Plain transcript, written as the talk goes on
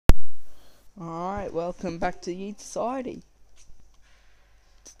Alright, welcome back to Yeet Society.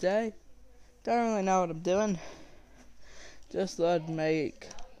 Today, don't really know what I'm doing. Just thought I'd make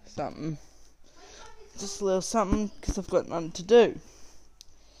something. Just a little something, because I've got nothing to do.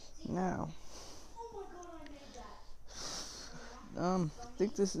 Now, I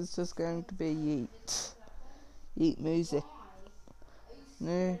think this is just going to be Yeet Music.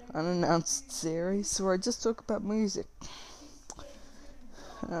 New, unannounced series where I just talk about music.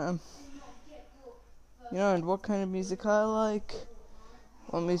 And what kind of music I like,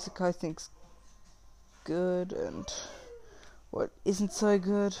 what music I think's good, and what isn't so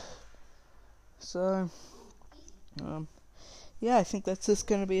good. So, I think that's just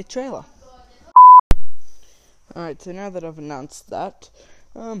going to be a trailer. Alright, so now that I've announced that,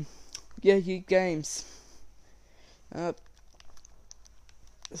 Yeet Games.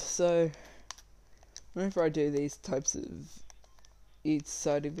 So, whenever I do these types of Yeet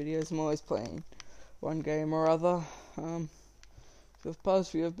Society videos, I'm always playing one game or other. For the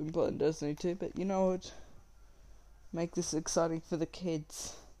past few I've been playing Destiny 2, but you know what? Make this exciting for the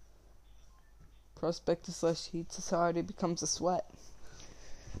kids. Prospector / Yeet Society becomes a sweat.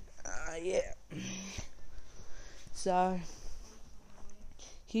 So,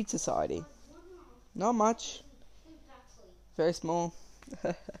 Yeet Society. Not much. Very small.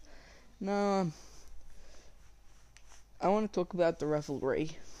 No, I want to talk about the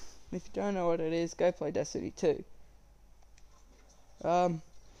Revelry. If you don't know what it is, go play Destiny 2. So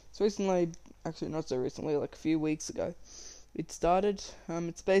recently, actually not so recently, like a few weeks ago, it started.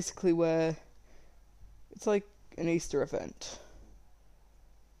 It's basically where it's like an Easter event.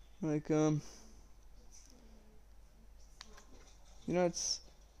 It's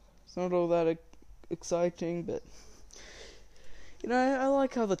not all that exciting, but I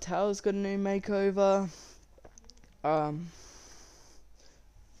like how the tower's got a new makeover.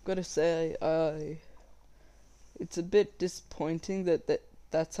 Gotta say, it's a bit disappointing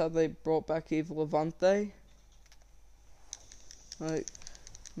that's how they brought back Eva Levante. Like,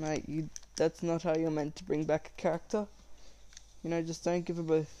 mate, that's not how you're meant to bring back a character. Just don't give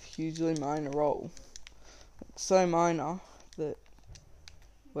him a hugely minor role. Like, so minor that...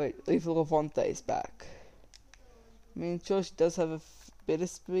 Wait, Eva Levante's back. I mean, sure, she does have a bit of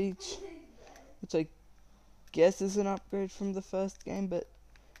speech, which I guess is an upgrade from the first game, but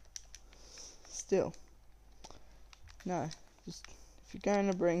still. No, just if you're going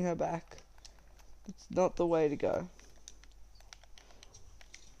to bring her back, it's not the way to go.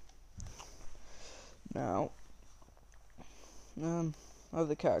 Now,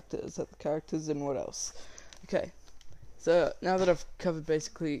 other characters and what else? Okay, so now that I've covered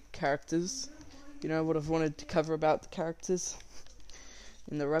basically characters, what I've wanted to cover about the characters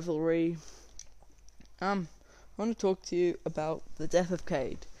in the Revelry, I want to talk to you about the death of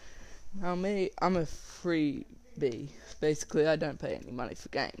Cayde. Now I'm a freebie. Basically, I don't pay any money for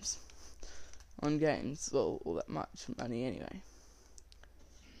games. On games, well, all that much money anyway.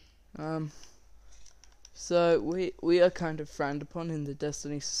 So we are kind of frowned upon in the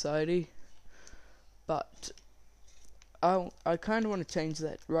Destiny Society, but I kind of want to change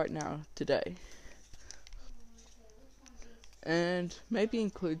that right now, today, and maybe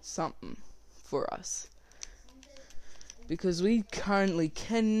include something for us, because we currently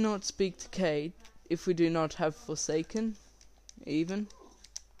cannot speak to Cayde if we do not have Forsaken, even,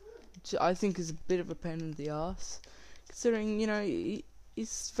 which I think is a bit of a pain in the arse, considering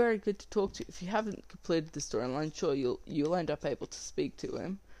he's very good to talk to. If you haven't completed the storyline, sure, you'll end up able to speak to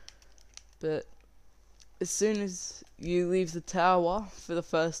him, but as soon as you leave the tower for the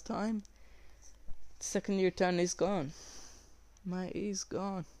first time, the second you return, he's gone. Mate, he's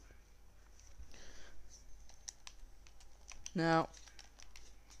gone. Now,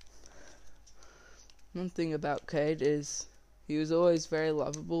 one thing about Cayde is he was always very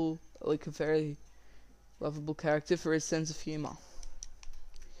lovable, like a very lovable character for his sense of humor.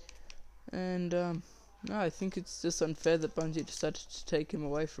 And no, I think it's just unfair that Bungie decided to take him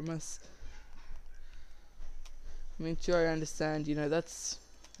away from us. I mean, sure, I understand, that's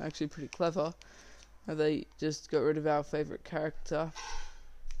actually pretty clever. How they just got rid of our favourite character.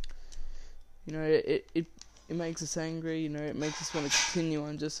 It makes us angry, it makes us want to continue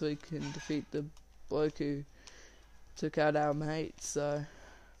on just so we can defeat the bloke who took out our mate, so...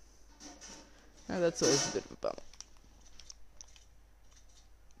 that's always a bit of a bummer.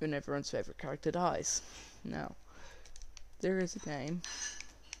 When everyone's favourite character dies. Now, there is a game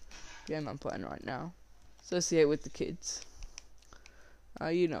I'm playing right now. Associate with the kids.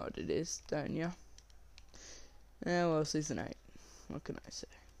 You know what it is, don't you? Well, Season 8. What can I say?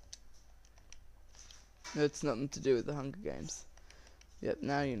 It's nothing to do with the Hunger Games. Yep,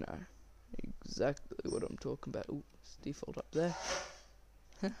 now you know. exactly what I'm talking about. Ooh, it's default up there.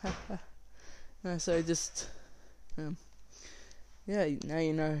 No, so just, yeah, now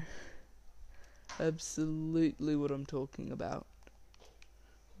you know absolutely what I'm talking about.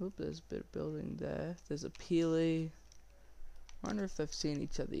 Oop, there's a bit of building there. There's a Peely. I wonder if they've seen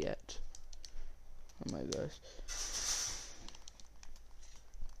each other yet. Oh my gosh.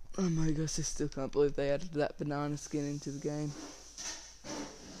 Oh my gosh, I still can't believe they added that banana skin into the game.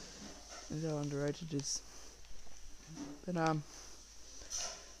 And how underrated it is. But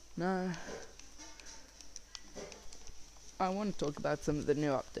no. I want to talk about some of the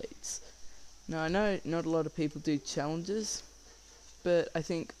new updates. Now I know not a lot of people do challenges, but I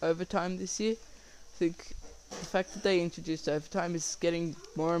think overtime this year, I think the fact that they introduced overtime is getting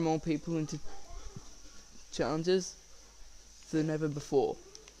more and more people into challenges than ever before.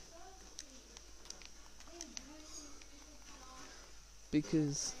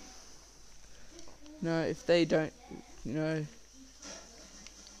 Because, if they don't,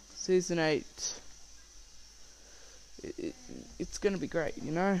 Season 8, it's going to be great,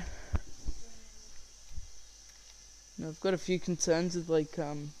 I've got a few concerns with,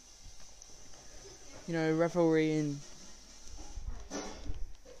 Revelry in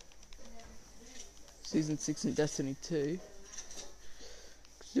Season 6 and Destiny 2.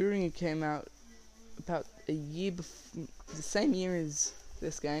 Considering it came out about a year before, the same year as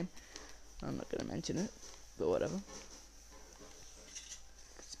this game. I'm not going to mention it, but whatever.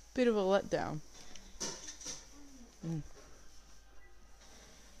 It's a bit of a letdown.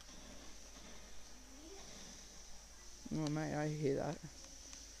 Oh mate, I hear that.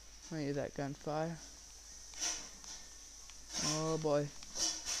 I hear that gunfire. Oh boy.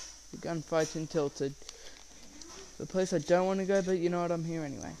 The gunfire's in Tilted. The place I don't want to go, but you know what, I'm here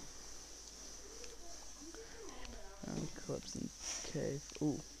anyway. Collapsing cave.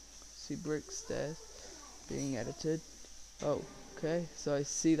 Ooh. See brick stairs being edited. Oh, okay. So I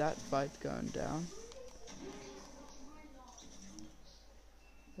see that fight going down.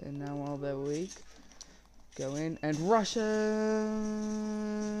 And now while they're weak, go in and rush him.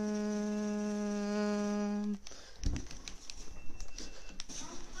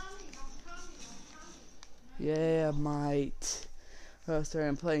 Yeah, mate. Oh, sorry,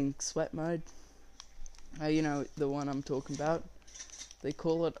 I'm playing sweat mode. You know, the one I'm talking about. They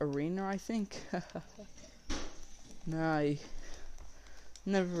call it Arena, I think. No, I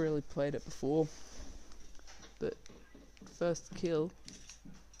never really played it before. But first kill.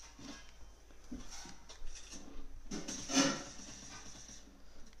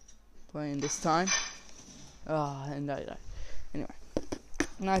 Playing this time. And I died. Anyway.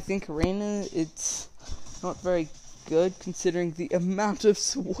 And I think Arena, it's not very good considering the amount of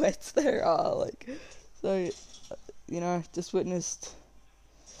sweats there are. So, just witnessed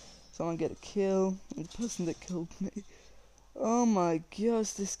someone get a kill, and the person that killed me. Oh my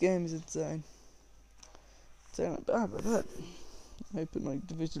gosh, this game is insane. It's only bad with it. I opened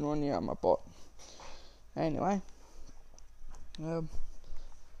Division 1, yeah, my bot. Anyway.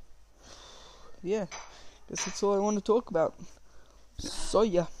 Yeah, guess that's all I want to talk about. So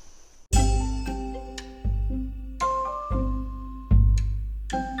yeah.